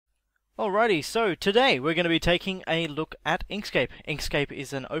Alrighty, so today we're going to be taking a look at Inkscape. Inkscape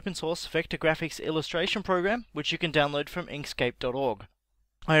is an open source vector graphics illustration program which you can download from inkscape.org.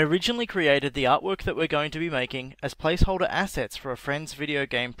 I originally created the artwork that we're going to be making as placeholder assets for a friend's video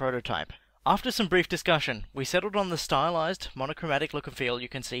game prototype. After some brief discussion, we settled on the stylized, monochromatic look and feel you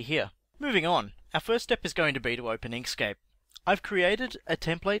can see here. Moving on, our first step is going to be to open Inkscape. I've created a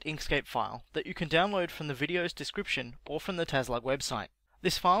template Inkscape file that you can download from the video's description or from the TasLUG website.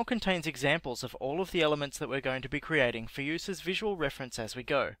 This file contains examples of all of the elements that we're going to be creating for use as visual reference as we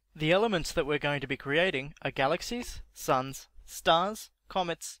go. The elements that we're going to be creating are galaxies, suns, stars,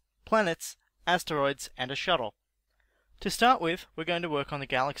 comets, planets, asteroids, and a shuttle. To start with, we're going to work on the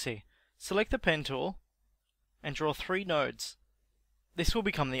galaxy. Select the pen tool and draw 3 nodes. This will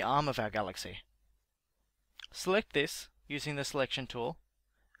become the arm of our galaxy. Select this using the selection tool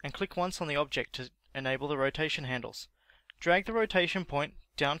and click once on the object to enable the rotation handles. Drag the rotation point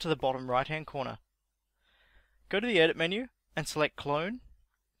down to the bottom right hand corner. Go to the edit menu and select clone,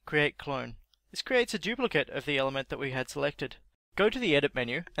 create clone. This creates a duplicate of the element that we had selected. Go to the edit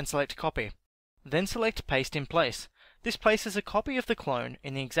menu and select copy. Then select paste in place. This places a copy of the clone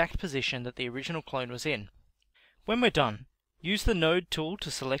in the exact position that the original clone was in. When we're done, use the node tool to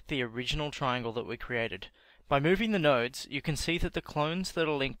select the original triangle that we created. By moving the nodes, you can see that the clones that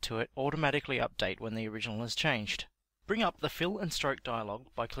are linked to it automatically update when the original is changed. Bring up the Fill and Stroke dialog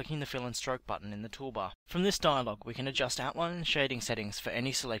by clicking the Fill and Stroke button in the toolbar. From this dialog, we can adjust outline and shading settings for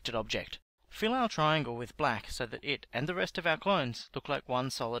any selected object. Fill our triangle with black so that it and the rest of our clones look like one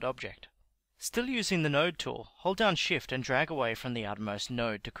solid object. Still using the Node tool, hold down Shift and drag away from the outermost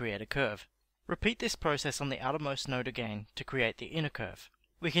node to create a curve. Repeat this process on the outermost node again to create the inner curve.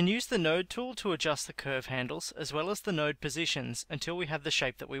 We can use the Node tool to adjust the curve handles as well as the node positions until we have the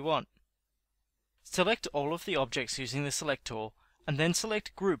shape that we want. Select all of the objects using the Select tool, and then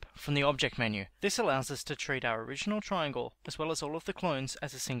select Group from the Object menu. This allows us to treat our original triangle, as well as all of the clones,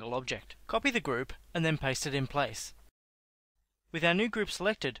 as a single object. Copy the group, and then paste it in place. With our new group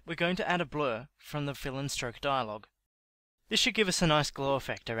selected, we're going to add a blur from the Fill and Stroke dialog. This should give us a nice glow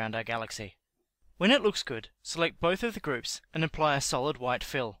effect around our galaxy. When it looks good, select both of the groups and apply a solid white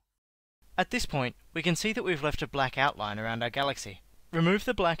fill. At this point, we can see that we've left a black outline around our galaxy. Remove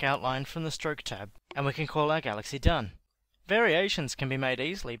the black outline from the Stroke tab, and we can call our galaxy done. Variations can be made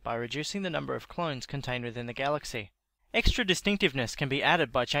easily by reducing the number of clones contained within the galaxy. Extra distinctiveness can be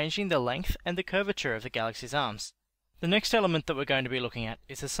added by changing the length and the curvature of the galaxy's arms. The next element that we're going to be looking at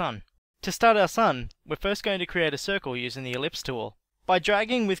is the sun. To start our sun, we're first going to create a circle using the Ellipse tool. By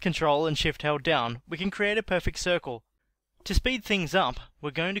dragging with Ctrl and Shift held down, we can create a perfect circle. To speed things up,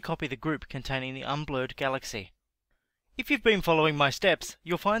 we're going to copy the group containing the unblurred galaxy. If you've been following my steps,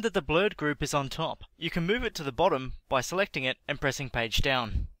 you'll find that the blurred group is on top. You can move it to the bottom by selecting it and pressing page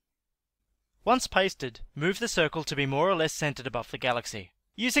down. Once pasted, move the circle to be more or less centered above the galaxy.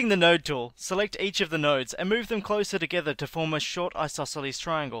 Using the Node tool, select each of the nodes and move them closer together to form a short isosceles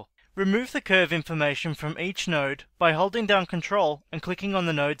triangle. Remove the curve information from each node by holding down Ctrl and clicking on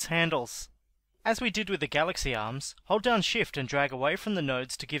the node's handles. As we did with the galaxy arms, hold down Shift and drag away from the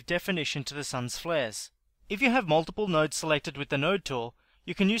nodes to give definition to the sun's flares. If you have multiple nodes selected with the Node tool,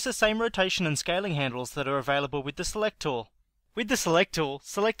 you can use the same rotation and scaling handles that are available with the Select tool. With the Select tool,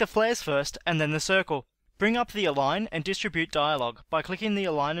 select the flares first and then the circle. Bring up the Align and Distribute dialog by clicking the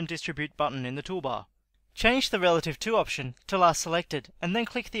Align and Distribute button in the toolbar. Change the Relative to option to last selected and then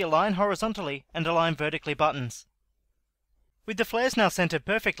click the Align horizontally and Align vertically buttons. With the flares now centered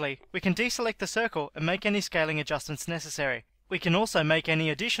perfectly, we can deselect the circle and make any scaling adjustments necessary. We can also make any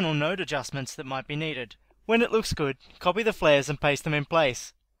additional node adjustments that might be needed. When it looks good, copy the flares and paste them in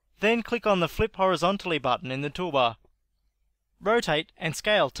place. Then click on the Flip Horizontally button in the toolbar. Rotate and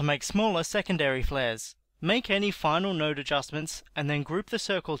scale to make smaller secondary flares. Make any final node adjustments and then group the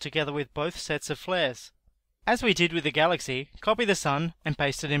circle together with both sets of flares. As we did with the galaxy, copy the sun and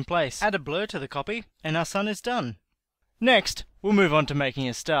paste it in place. Add a blur to the copy and our sun is done. Next, we'll move on to making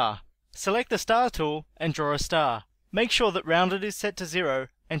a star. Select the Star tool and draw a star. Make sure that rounded is set to 0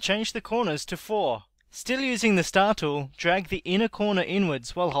 and change the corners to 4. Still using the Star tool, drag the inner corner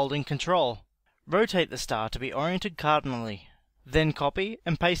inwards while holding Ctrl. Rotate the star to be oriented cardinally. Then copy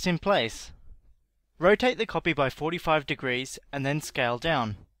and paste in place. Rotate the copy by 45 degrees and then scale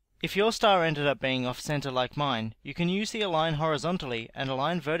down. If your star ended up being off-center like mine, you can use the Align Horizontally and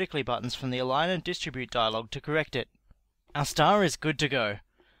Align Vertically buttons from the Align and Distribute dialog to correct it. Our star is good to go.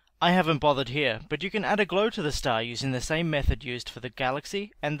 I haven't bothered here, but you can add a glow to the star using the same method used for the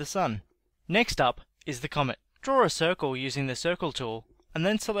galaxy and the sun. Next up is the comet. Draw a circle using the Circle tool, and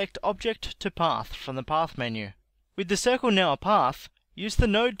then select Object to Path from the Path menu. With the circle now a path, use the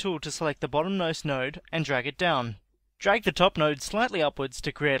Node tool to select the bottommost node and drag it down. Drag the top node slightly upwards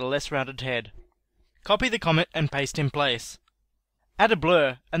to create a less rounded head. Copy the comet and paste in place. Add a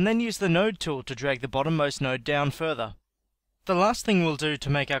blur, and then use the Node tool to drag the bottommost node down further. The last thing we'll do to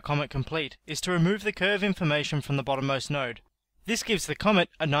make our comet complete is to remove the curve information from the bottommost node. This gives the comet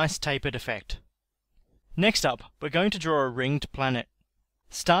a nice tapered effect. Next up, we're going to draw a ringed planet.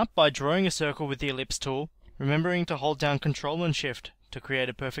 Start by drawing a circle with the ellipse tool, remembering to hold down Ctrl and Shift to create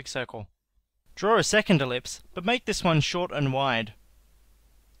a perfect circle. Draw a second ellipse, but make this one short and wide.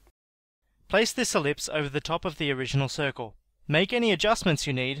 Place this ellipse over the top of the original circle. Make any adjustments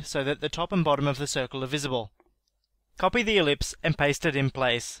you need so that the top and bottom of the circle are visible. Copy the ellipse and paste it in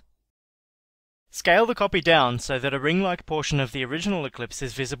place. Scale the copy down so that a ring-like portion of the original ellipse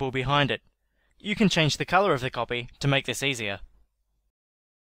is visible behind it. You can change the color of the copy to make this easier.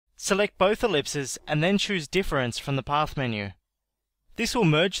 Select both ellipses and then choose Difference from the Path menu. This will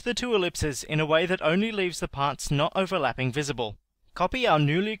merge the two ellipses in a way that only leaves the parts not overlapping visible. Copy our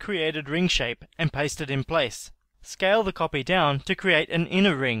newly created ring shape and paste it in place. Scale the copy down to create an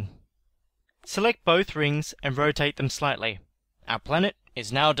inner ring. Select both rings and rotate them slightly. Our planet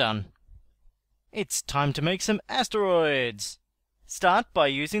is now done. It's time to make some asteroids! Start by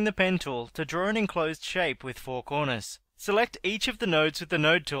using the pen tool to draw an enclosed shape with 4 corners. Select each of the nodes with the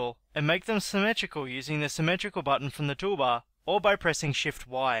Node tool and make them symmetrical using the symmetrical button from the toolbar or by pressing Shift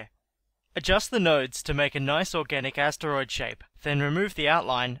Y. Adjust the nodes to make a nice organic asteroid shape, then remove the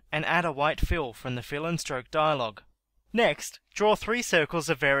outline and add a white fill from the Fill and Stroke dialog. Next, draw 3 circles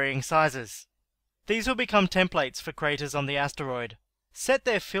of varying sizes. These will become templates for craters on the asteroid. Set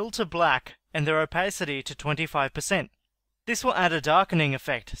their fill to black and their opacity to 25%. This will add a darkening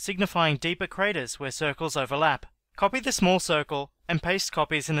effect, signifying deeper craters where circles overlap. Copy the small circle and paste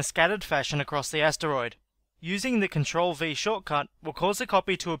copies in a scattered fashion across the asteroid. Using the Ctrl-V shortcut will cause the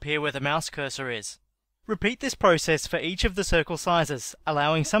copy to appear where the mouse cursor is. Repeat this process for each of the circle sizes,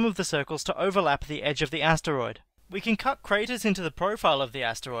 allowing some of the circles to overlap the edge of the asteroid. We can cut craters into the profile of the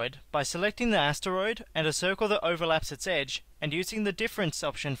asteroid by selecting the asteroid and a circle that overlaps its edge and using the Difference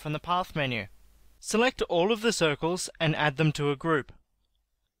option from the Path menu. Select all of the circles and add them to a group.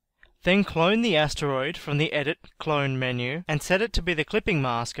 Then clone the asteroid from the Edit Clone menu and set it to be the clipping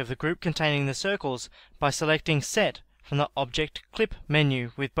mask of the group containing the circles by selecting Set from the Object Clip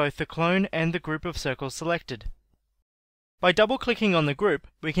menu with both the clone and the group of circles selected. By double-clicking on the group,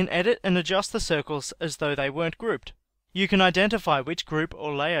 we can edit and adjust the circles as though they weren't grouped. You can identify which group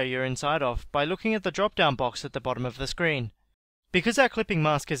or layer you're inside of by looking at the drop-down box at the bottom of the screen. Because our clipping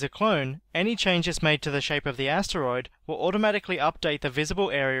mask is a clone, any changes made to the shape of the asteroid will automatically update the visible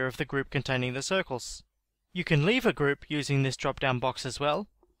area of the group containing the circles. You can leave a group using this drop-down box as well,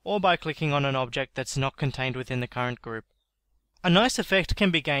 or by clicking on an object that's not contained within the current group. A nice effect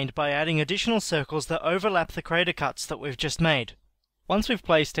can be gained by adding additional circles that overlap the crater cuts that we've just made. Once we've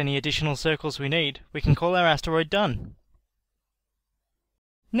placed any additional circles we need, we can call our asteroid done.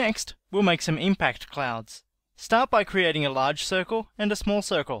 Next, we'll make some impact clouds. Start by creating a large circle and a small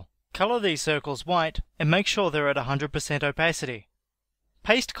circle. Color these circles white and make sure they're at 100% opacity.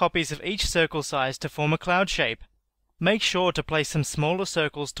 Paste copies of each circle size to form a cloud shape. Make sure to place some smaller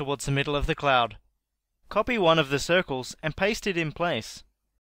circles towards the middle of the cloud. Copy one of the circles and paste it in place.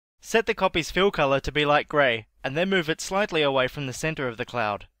 Set the copy's fill color to be light gray and then move it slightly away from the center of the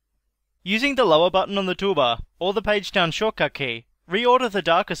cloud. Using the lower button on the toolbar or the page down shortcut key, reorder the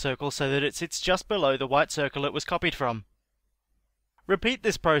darker circle so that it sits just below the white circle it was copied from. Repeat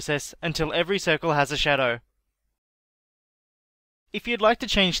this process until every circle has a shadow. If you'd like to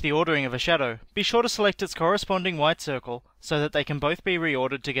change the ordering of a shadow, be sure to select its corresponding white circle so that they can both be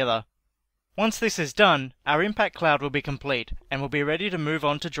reordered together. Once this is done, our impact cloud will be complete and we'll be ready to move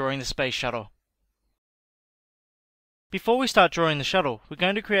on to drawing the space shuttle. Before we start drawing the shuttle, we're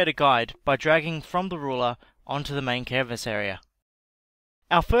going to create a guide by dragging from the ruler onto the main canvas area.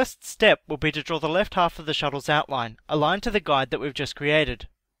 Our first step will be to draw the left half of the shuttle's outline, aligned to the guide that we've just created.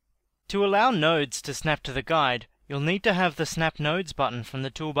 To allow nodes to snap to the guide, you'll need to have the Snap Nodes button from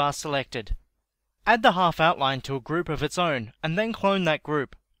the toolbar selected. Add the half outline to a group of its own, and then clone that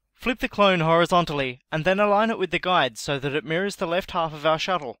group. Flip the clone horizontally, and then align it with the guide so that it mirrors the left half of our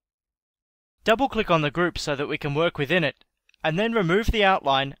shuttle. Double-click on the group so that we can work within it, and then remove the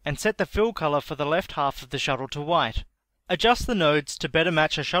outline and set the fill color for the left half of the shuttle to white. Adjust the nodes to better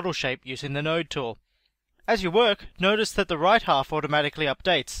match a shuttle shape using the Node tool. As you work, notice that the right half automatically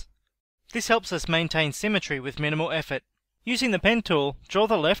updates. This helps us maintain symmetry with minimal effort. Using the pen tool, draw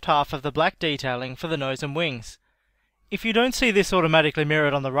the left half of the black detailing for the nose and wings. If you don't see this automatically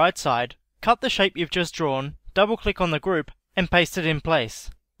mirrored on the right side, cut the shape you've just drawn, double-click on the group, and paste it in place.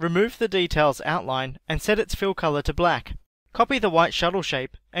 Remove the detail's outline and set its fill color to black. Copy the white shuttle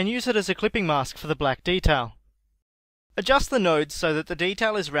shape and use it as a clipping mask for the black detail. Adjust the nodes so that the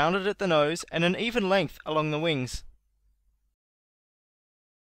detail is rounded at the nose and an even length along the wings.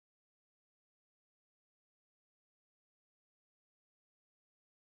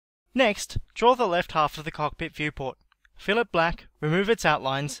 Next, draw the left half of the cockpit viewport. Fill it black, remove its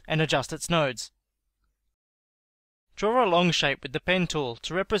outlines, and adjust its nodes. Draw a long shape with the pen tool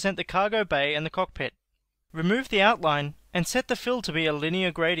to represent the cargo bay and the cockpit. Remove the outline and set the fill to be a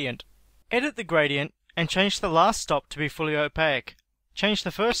linear gradient. Edit the gradient and change the last stop to be fully opaque. Change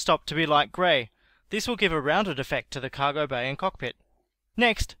the first stop to be light grey. This will give a rounded effect to the cargo bay and cockpit.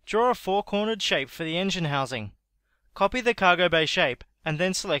 Next, draw a four-cornered shape for the engine housing. Copy the cargo bay shape and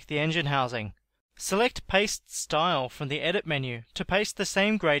then select the engine housing. Select Paste Style from the Edit menu to paste the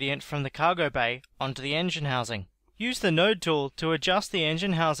same gradient from the cargo bay onto the engine housing. Use the Node tool to adjust the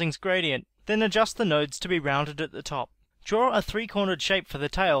engine housing's gradient, then adjust the nodes to be rounded at the top. Draw a three-cornered shape for the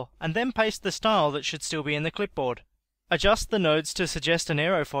tail and then paste the style that should still be in the clipboard. Adjust the nodes to suggest an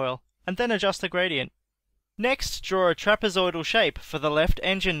aerofoil and then adjust the gradient. Next, draw a trapezoidal shape for the left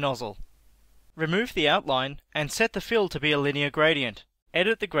engine nozzle. Remove the outline and set the fill to be a linear gradient.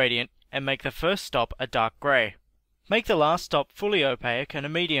 Edit the gradient and make the first stop a dark grey. Make the last stop fully opaque and a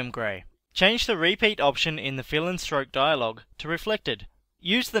medium grey. Change the repeat option in the fill and stroke dialog to reflected.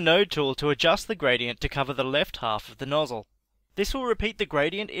 Use the node tool to adjust the gradient to cover the left half of the nozzle. This will repeat the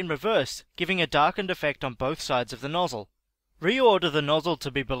gradient in reverse, giving a darkened effect on both sides of the nozzle. Reorder the nozzle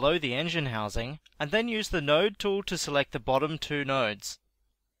to be below the engine housing, and then use the node tool to select the bottom two nodes.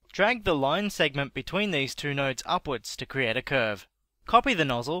 Drag the line segment between these two nodes upwards to create a curve. Copy the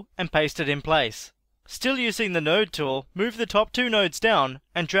nozzle and paste it in place. Still using the node tool, move the top two nodes down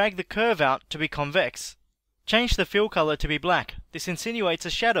and drag the curve out to be convex. Change the fill color to be black. This insinuates a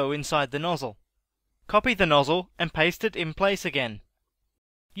shadow inside the nozzle. Copy the nozzle and paste it in place again.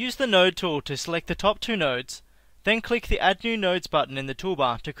 Use the node tool to select the top two nodes, then click the Add New Nodes button in the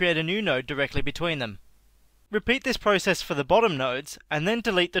toolbar to create a new node directly between them. Repeat this process for the bottom nodes and then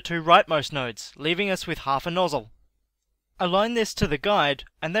delete the two rightmost nodes, leaving us with half a nozzle. Align this to the guide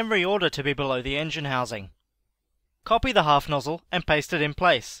and then reorder to be below the engine housing. Copy the half nozzle and paste it in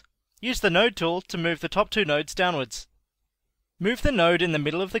place. Use the node tool to move the top two nodes downwards. Move the node in the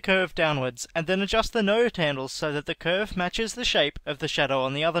middle of the curve downwards and then adjust the node handles so that the curve matches the shape of the shadow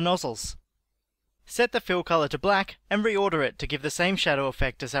on the other nozzles. Set the fill color to black and reorder it to give the same shadow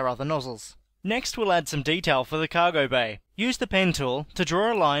effect as our other nozzles. Next, we'll add some detail for the cargo bay. Use the pen tool to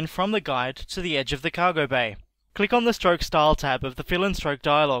draw a line from the guide to the edge of the cargo bay. Click on the Stroke Style tab of the Fill and Stroke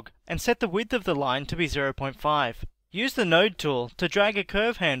dialog and set the width of the line to be 0.5. Use the Node tool to drag a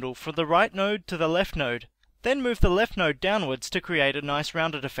curve handle from the right node to the left node, then move the left node downwards to create a nice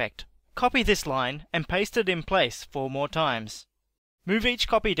rounded effect. Copy this line and paste it in place 4 more times. Move each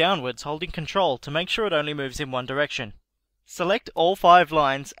copy downwards holding Ctrl to make sure it only moves in one direction. Select all 5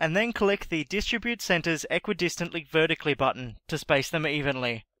 lines and then click the Distribute Centers Equidistantly Vertically button to space them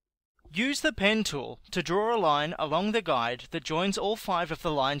evenly. Use the pen tool to draw a line along the guide that joins all 5 of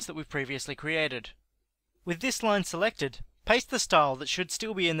the lines that we've previously created. With this line selected, paste the style that should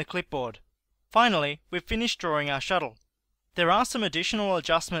still be in the clipboard. Finally, we've finished drawing our shuttle. There are some additional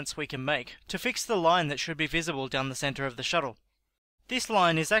adjustments we can make to fix the line that should be visible down the center of the shuttle. This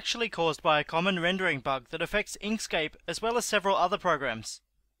line is actually caused by a common rendering bug that affects Inkscape as well as several other programs.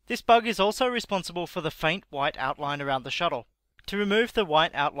 This bug is also responsible for the faint white outline around the shuttle. To remove the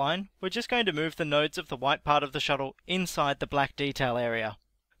white outline, we're just going to move the nodes of the white part of the shuttle inside the black detail area.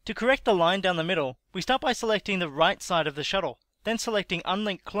 To correct the line down the middle, we start by selecting the right side of the shuttle, then selecting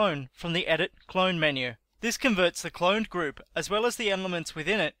Unlink Clone from the Edit Clone menu. This converts the cloned group, as well as the elements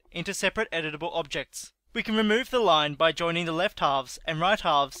within it, into separate editable objects. We can remove the line by joining the left halves and right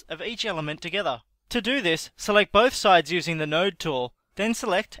halves of each element together. To do this, select both sides using the Node tool, then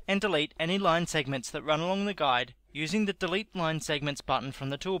select and delete any line segments that run along the guide using the Delete Line Segments button from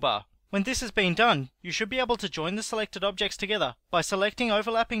the toolbar. When this has been done, you should be able to join the selected objects together by selecting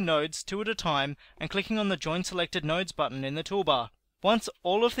overlapping nodes 2 at a time and clicking on the Join Selected Nodes button in the toolbar. Once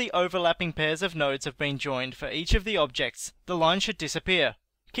all of the overlapping pairs of nodes have been joined for each of the objects, the line should disappear.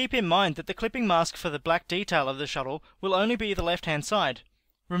 Keep in mind that the clipping mask for the black detail of the shuttle will only be the left-hand side.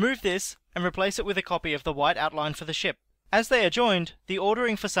 Remove this and replace it with a copy of the white outline for the ship. As they are joined, the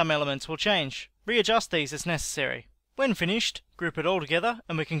ordering for some elements will change. Readjust these as necessary. When finished, group it all together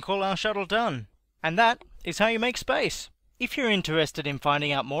and we can call our shuttle done. And that is how you make space. If you're interested in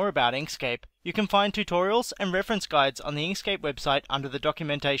finding out more about Inkscape, you can find tutorials and reference guides on the Inkscape website under the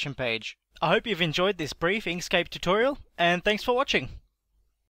documentation page. I hope you've enjoyed this brief Inkscape tutorial, and thanks for watching.